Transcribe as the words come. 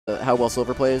how well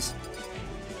Silver plays,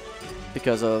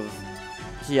 because of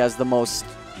he has the most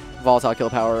volatile kill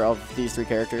power of these three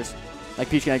characters. Like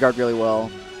Peach can guard really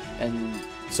well, and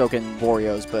so can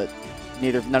Wario's, but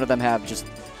none of them have just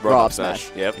raw up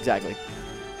smash. Yep. Exactly.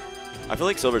 I feel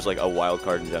like Silver's like a wild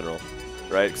card in general,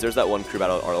 right? Because there's that one crew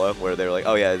battle at Arlo where they were like,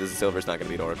 oh yeah, this is Silver's not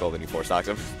going to beat Oracle, then he 4-stocks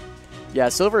him. Yeah,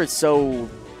 Silver is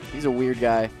he's a weird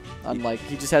guy. Unlike,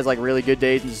 he just has like really good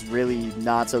days and just really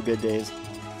not so good days.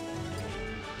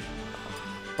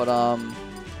 But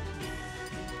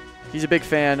he's a big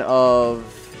fan of.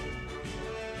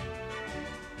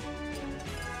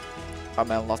 Oh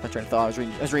man, I lost my train of thought. I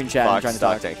was reading chat and trying to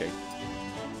talk. Tanking.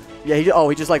 Yeah,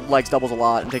 he just like likes doubles a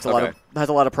lot and takes has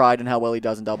a lot of pride in how well he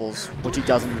does in doubles, which he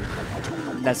doesn't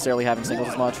necessarily have in singles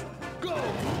as much.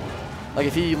 Like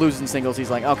if he loses in singles,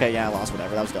 he's like, okay, yeah, I lost,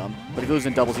 whatever, that was dumb. But if he loses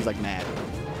in doubles, he's like mad.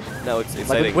 No, it's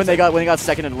like when they got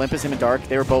second in Olympus, him and Dark,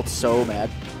 they were both so mad.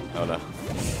 Oh no,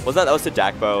 that was to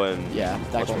Dakbo and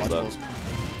Dakbo and Lunchables.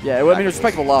 Yeah, I mean it was a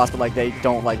respectable loss, but like they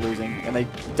don't like losing, and it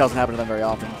doesn't happen to them very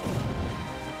often.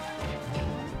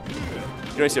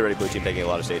 You can already see already Blue Team taking a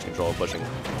lot of stage control, pushing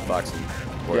Fox and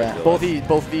Warrior. Yeah,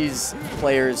 both these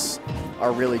players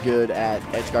are really good at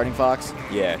edge guarding Fox.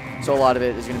 Yeah. So a lot of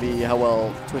it is going to be how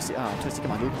well Twisty. Oh, Twisty,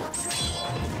 come on, dude.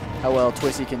 How well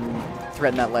Twisty can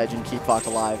threaten that ledge and keep Fox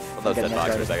alive. I thought that was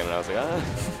Fox for a second, and I was like,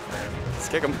 let's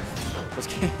kick him. Just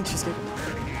kick him.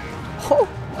 Oh,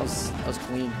 that was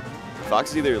clean.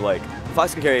 Fox is either like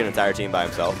Fox can carry an entire team by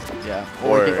himself. Yeah.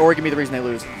 Or it can be the reason they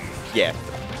lose. Yeah.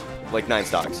 Like 9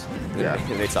 stocks. Yeah.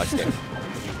 In 8 stocks game.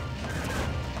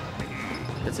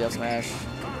 Gets the up smash.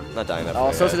 Not dying that.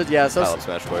 Oh, Sosa did. Yeah, Sosa.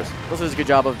 Smash, of course. Sosa does a good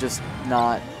job of just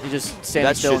not. He just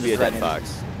standing still. That should be a dead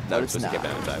Fox. That was supposed to get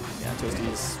down in time. Yeah,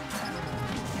 Twisty's.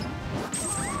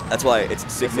 That's why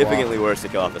it's significantly worse to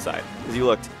kill off the side. Because you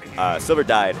looked, Silver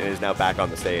died and is now back on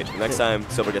the stage. Next time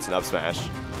Silver gets an up smash,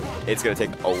 it's going to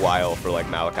take a while for like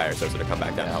Malachi or Sosa to come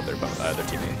back down and help their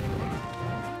teammate.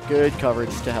 Good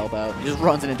coverage to help out. He just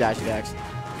runs in and dash attacks.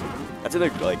 That's either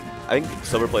like I think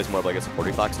Silver plays more of like a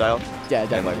supporting Fox style. Yeah,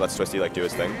 definitely. And like lets Twisty like do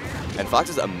his thing. And Fox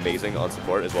is amazing on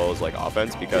support as well as like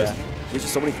offense because he has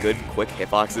just so many good quick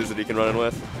hitboxes that he can run in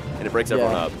with, and it breaks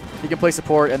everyone up. He can play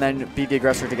support and then be the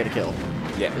aggressor to get a kill.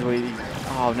 Yeah.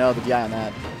 Oh no, the DI on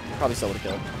that. Probably still would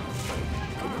have killed.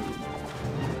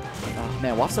 Oh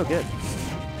man, Waff's so good.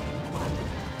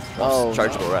 Waff's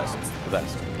chargeable rest. It's the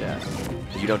best. Yeah.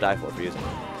 You don't die for using it.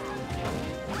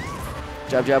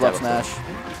 Jab up smash.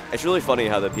 It's really funny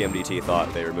how the PMDT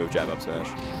thought they removed jab up smash.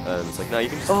 And it's like, no, you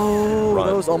can just run.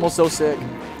 That was almost so sick.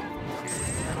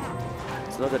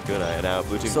 It's not that good. And now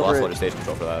Blue Team's lost a lot of stage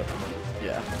control for that.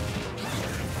 Yeah.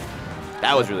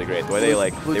 That was really great. The way they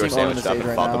were sandwiched up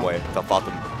and fought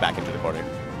them back into the corner.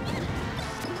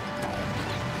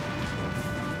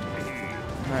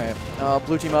 All right.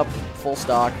 Blue Team up, full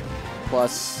stock,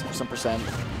 plus some percent.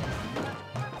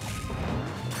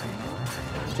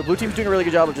 So Blue Team's doing a really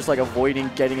good job of just like avoiding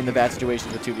getting in the bad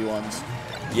situations with 2v1s.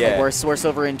 Yeah. Like where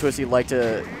Silver and Twisty like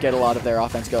to get a lot of their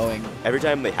offense going. Every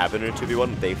time they have it in a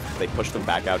 2v1, they push them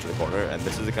back out to the corner, and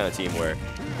this is the kind of team where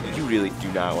you really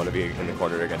do not want to be in the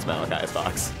corner against Malachi's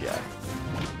Fox. Yeah.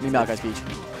 I mean Malachi's Peach.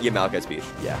 Yeah, Malachi's Peach.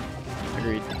 Yeah.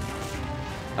 Agreed.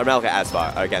 Or Malachi as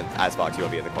Fox. Again, as Fox, you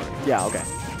want to be in the corner. Yeah, okay.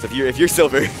 So if you're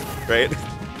Silver, right?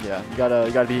 Yeah, you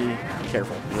gotta be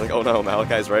careful. You're like, oh no,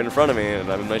 Malachi's right in front of me,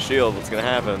 and I'm in my shield. What's gonna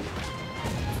happen?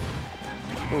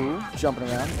 Ooh, jumping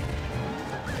around.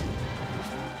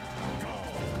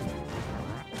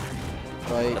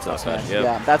 Right. That's not smash. Yep.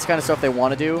 Yeah, that's kind of stuff they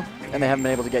want to do, and they haven't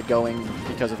been able to get going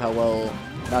because of how well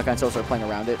Malachi and Sosa are playing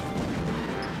around it.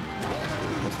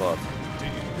 That's flop.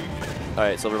 All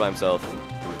right, Silver by himself.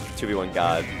 2v1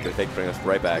 God. Good thing to bring us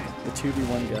right back. The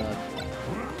 2v1 God.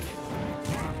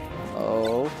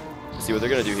 Oh. See, what they're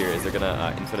going to do here is they're going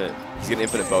to infinite. He's going to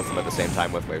infinite both of them at the same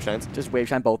time with Wave Shines. Just Wave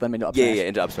Shine both of them into up smash. Yeah,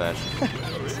 into up smash.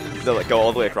 They'll like, go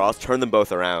all the way across, turn them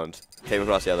both around, take them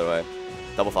across the other way.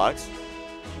 Double Fox?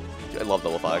 I love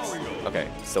Double Fox. Okay,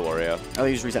 still Wario. Oh,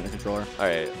 he just reset the controller. All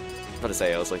right. I was about to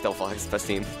say, I was like, Double Fox, best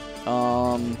team.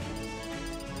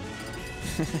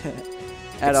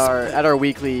 At our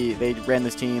weekly, they ran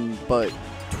this team, but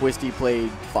Twisty played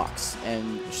Fox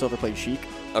and Silver played Sheik.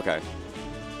 Okay.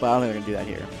 But I don't think they're gonna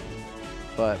do that here.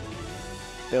 But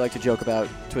they like to joke about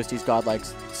Twisty's godlike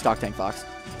stock tank Fox.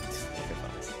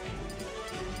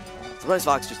 Sometimes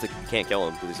Fox just can't kill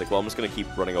him because he's like, well, I'm just gonna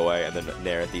keep running away and then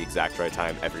nair at the exact right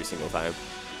time every single time.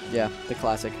 Yeah, the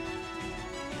classic.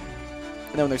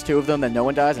 And then when there's two of them, then no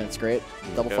one dies, and it's great.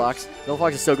 Double Fox. Double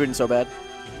Fox is so good and so bad.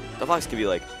 Double Fox can be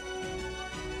like,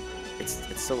 it's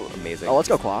so amazing. Oh, let's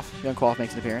go Quaff. Young Quaff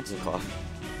makes an appearance. Quaff.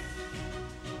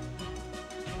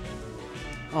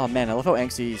 Oh man, I love how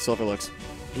angsty Silver looks.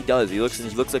 He does. He looks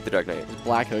like the Dark Knight. His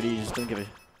black hoodie just doesn't give a,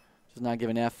 does not give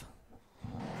an F.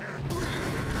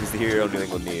 He's the hero New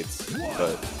England needs,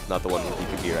 but not the one he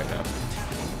could be right now.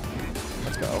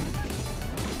 Let's go.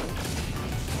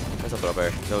 Nice up throw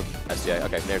bear. No SGI.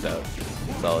 Okay, Nair's out.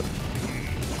 Solid.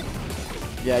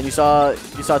 Yeah, and you saw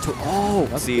oh.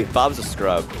 See, Bob's a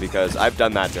scrub because I've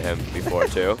done that to him before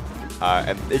too,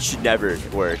 and it should never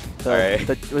work. All right.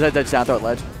 Was that down throw at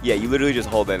ledge? Yeah, you literally just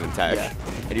hold in and tech,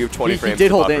 and you have 20 frames. He did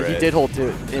to hold buffer in. it. He did hold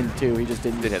in too. He just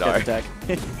didn't hit get R. the tech.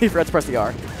 He forgot to press the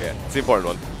R. Yeah, it's the important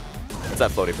one. It's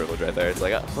that floaty privilege right there. It's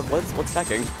like, what's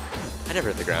teching? I never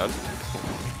hit the ground.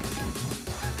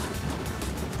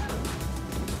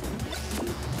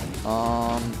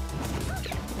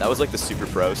 That was like the super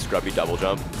pro scrubby double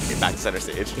jump. Get back to center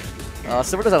stage.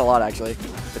 Silver does that a lot actually.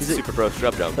 It's a super pro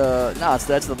scrub jump. No,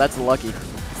 that's the lucky.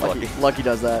 Lucky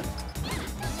does that.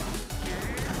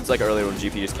 It's like earlier when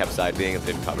GP just kept side being and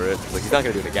didn't cover it. It's like he's not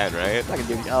gonna do it again, right? Not gonna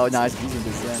do it. Oh, no, he's gonna do it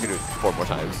again. He's gonna do it 4 more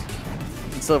times.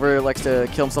 And Silver likes to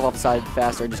kill himself off the side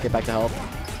faster and just get back to health.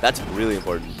 That's really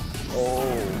important. Oh.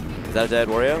 Is that a dead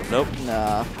Wario? Nope.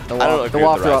 Nah. The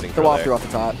walk through off the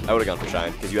top. I would have gone for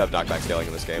Shine because you have knockback scaling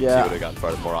in this game. Yeah. So you would have gotten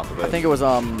far more off of it. I think it was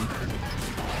Oh,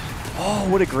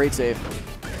 what a great save.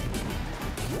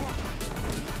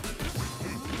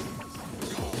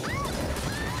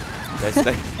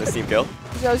 Nice team kill.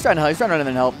 Yeah, he's trying to run in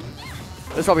and help.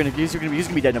 That's probably he's gonna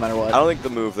be dead no matter what. I don't think the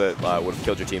move that would have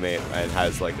killed your teammate and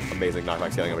has like amazing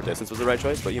knockback scaling over distance was the right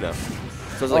choice, but you know.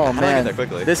 So I was like, how do I get there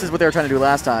quickly? This is what they were trying to do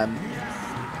last time.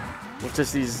 With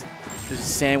just these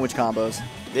sandwich combos.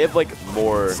 They have like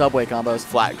more Subway combos.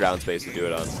 Flat ground space to do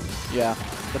it on. Yeah.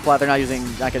 They're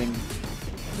not getting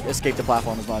escape the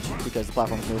platform as much because the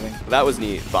platform is moving. That was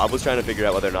neat. Bob was trying to figure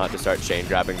out whether or not to start chain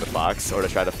grabbing the fox or to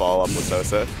try to follow up with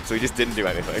Sosa, so he just didn't do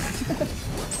anything.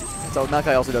 So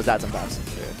Malachi also does that sometimes.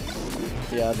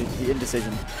 Yeah, the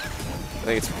indecision. I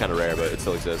think it's kind of rare, but it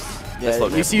still exists. Yeah,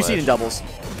 you see it in doubles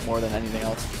more than anything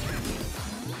else.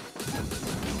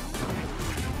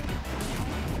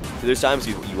 There's times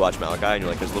you watch Malachi and you're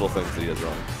like, there's little things that he does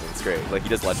wrong. And it's great. Like he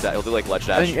does ledge dash. He'll do like ledge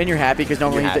dash. And you're happy because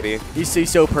normally he's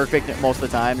so perfect most of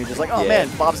the time. You're just like, oh man,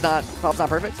 Bob's not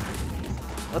perfect.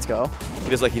 Let's go.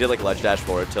 He did like ledge dash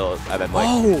forward till and then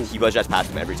like he ledge dash past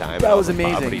him every time. That was like,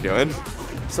 amazing. Bob, what are you doing?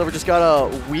 Silver just got a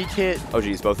weak hit. Oh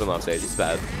geez, both of them off stage. It's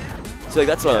bad. So like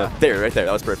that's right there.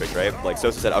 That was perfect, right? Like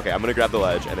Sosa said, okay, I'm gonna grab the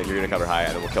ledge and then you're gonna cover high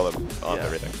and then we'll kill him on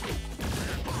everything.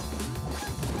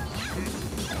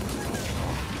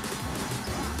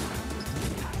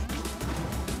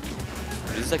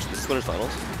 Is this actually the Winners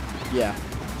Finals? Yeah.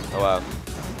 Oh wow.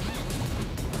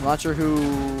 I'm not sure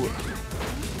who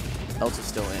else is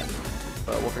still in,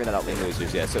 but we'll figure that out later. In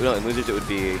losers, yeah. So no, in losers it would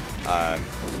be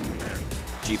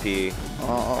GP.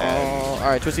 All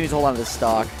right, Twisty needs to hold on to this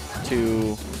stock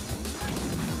to.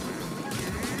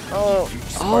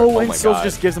 And Sosa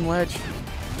just gives him ledge.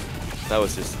 That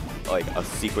was just like a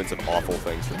sequence of awful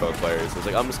things for both players. It was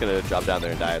like, I'm just gonna drop down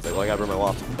there and die. It's like, well, I gotta bring my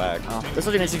wall back. This is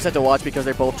an interesting set to watch because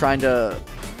they're both trying to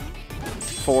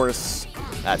force.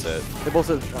 That's it. They both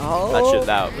said,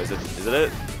 That is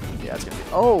it? Yeah, it's gonna be.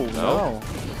 Oh no.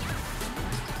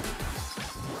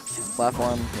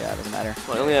 Platform. Yeah, it doesn't matter.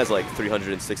 Well, it only has like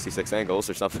 366 angles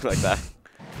or something like that.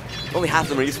 Only half of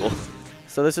them are useful.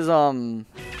 So this is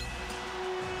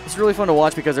it's really fun to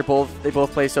watch because they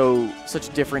both play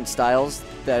such different styles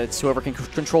that it's whoever can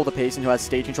control the pace and who has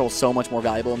stage control is so much more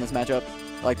valuable in this matchup,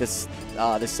 like this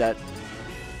set.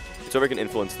 It's whoever can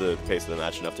influence the pace of the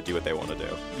match enough to do what they want to do.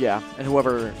 Yeah, and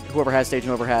whoever has stage and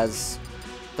whoever has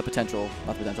the potential,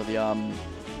 not the potential, the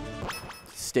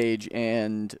stage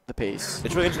and the pace.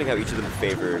 It's really interesting how each of them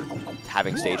favor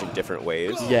having stage in different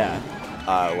ways. Yeah.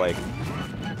 Like.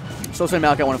 Sosa and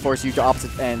Malachi want to force you to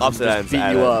opposite ends. Opposite ends.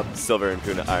 Beat you up. Silver and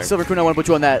Kuna. Silver Kuna want to put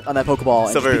you on that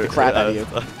Pokeball and beat the crap out of you.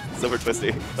 Silver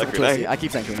Twisty. Silver Twisty. I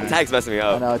keep saying Kuna. The tag's messing me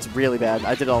up. I know, it's really bad.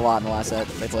 I did it a lot in the last set.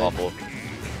 It's awful.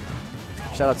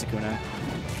 Shout out to Kuna.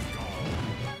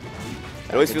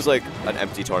 It always feels like an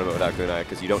empty tournament without Kunai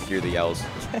because you don't hear the yells,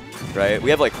 right? We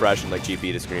have like Crush and like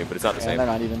GP to scream, but it's not the same. They're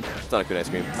not even. It's not a Kunai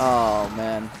scream. Oh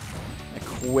man, a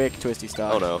quick Twisty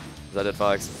stop. Oh no, is that Dead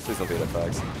Fox? Please don't be Dead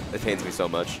Fox. It pains me so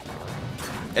much.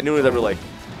 Anyone who's ever like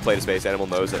played a space animal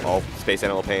knows that all space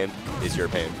animal pain is your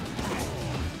pain.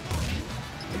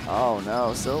 Oh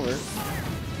no, Silver.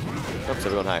 Oh,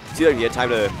 Silver going high. See, like, he had time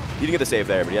to. He didn't get the save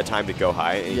there, but he had time to go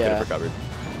high and he could have recovered.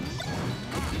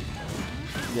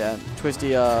 Yeah,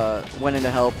 Twisty went in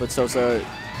to help, but Sosa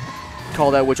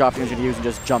called out which option he should use and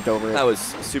just jumped over it. That was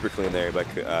super clean there by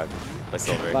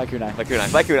Silver. By Kunai. By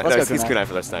Kunai. By Kunai. Let's No, go he's Kunai. Kunai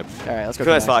for this time. All right, let's go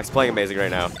Kunai's Fox playing amazing right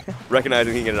now.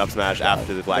 recognizing he can get an up smash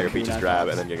after the Flagger Peach's grab,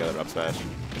 and then getting another up smash.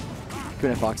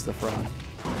 Kunai Fox to the front.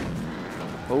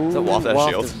 Oh, Is that Waft out of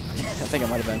shield? I think it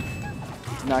might have been.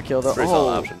 Did not kill the. Pretty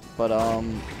solid option. But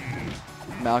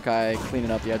Malachi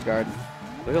cleaning up the edge guard.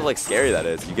 Look how like scary that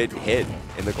is. You get hit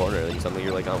in the corner, and suddenly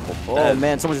you're like, oh dead.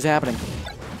 Man, so much is happening.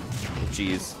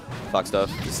 Jeez, Fox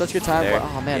stuff. It's such a good time. There.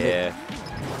 Oh man. Yeah.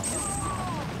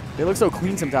 They look so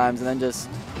clean sometimes, and then just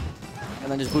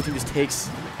blue team just takes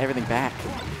everything back.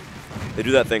 They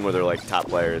do that thing where they're like top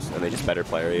players, and they just better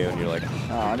player you, and you're like,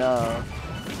 oh no.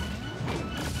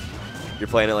 You're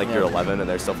playing it like you're 11, and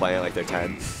they're still playing it like they're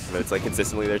 10, but it's like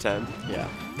consistently they're 10. Yeah.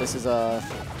 This is the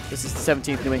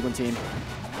 17th New England team.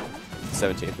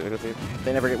 17th New England team.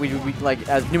 They never get we like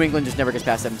as New England just never gets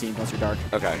past 17 unless you're dark.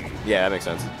 Okay. Yeah, that makes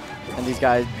sense. And these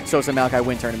guys, Sosa and Malachi,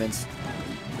 win tournaments.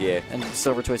 Yeah. And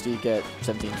Silver Twisty get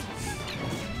 17.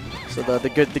 So the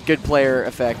good player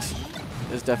effect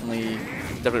is definitely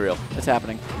real. It's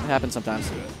happening. It happens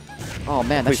sometimes. Oh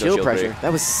man, that Please shield shield pressure. 3.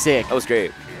 That was sick. That was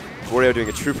great. Wario doing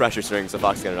a true pressure string, so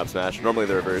Fox getting an up smash. Normally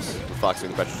the reverse, with Fox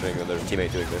doing the pressure string and their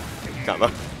teammate doing the combo.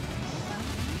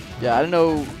 Yeah, I don't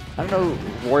know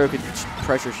Wario could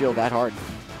pressure shield that hard.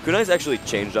 Kunai's actually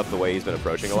changed up the way he's been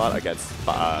approaching a lot against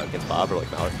Bob or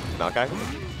like Malachi.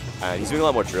 And he's doing a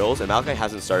lot more drills, and Malachi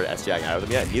hasn't started STIing out of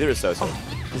them yet. Neither is Sosa.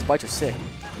 His bites are sick.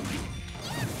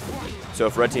 So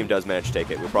if Red Team does manage to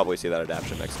take it, we'll probably see that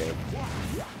adaptation next game.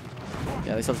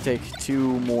 Yeah, they still have to take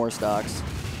 2 more stocks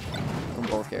from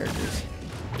both characters.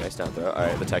 Nice down throw. All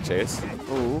right, the tech chase.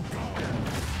 Ooh.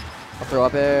 Up throw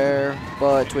up air,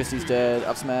 but Twisty's dead.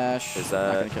 Up smash. Is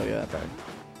that? Not gonna kill yet. Okay.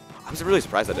 I was really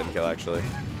surprised that didn't kill, actually.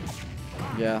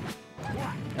 Yeah.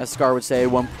 As Scar would say,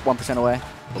 1% away.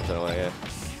 1% away, yeah.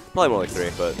 Probably more like 3,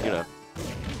 but you know.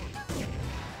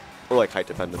 Or like height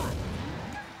dependent.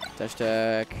 Dash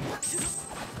attack.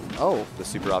 Oh. The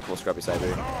super optimal scruffy side B.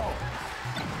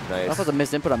 Nice. That was a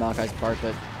missed input on Malachi's part,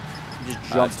 but he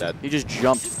just jumped. Dead. He just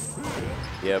jumped.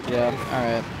 Yep. Yeah. All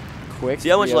right. Quick. See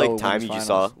how much 3-0 like time wins you just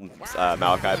finals. saw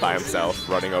Malachi by himself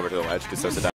running over to the ledge because Sosa died.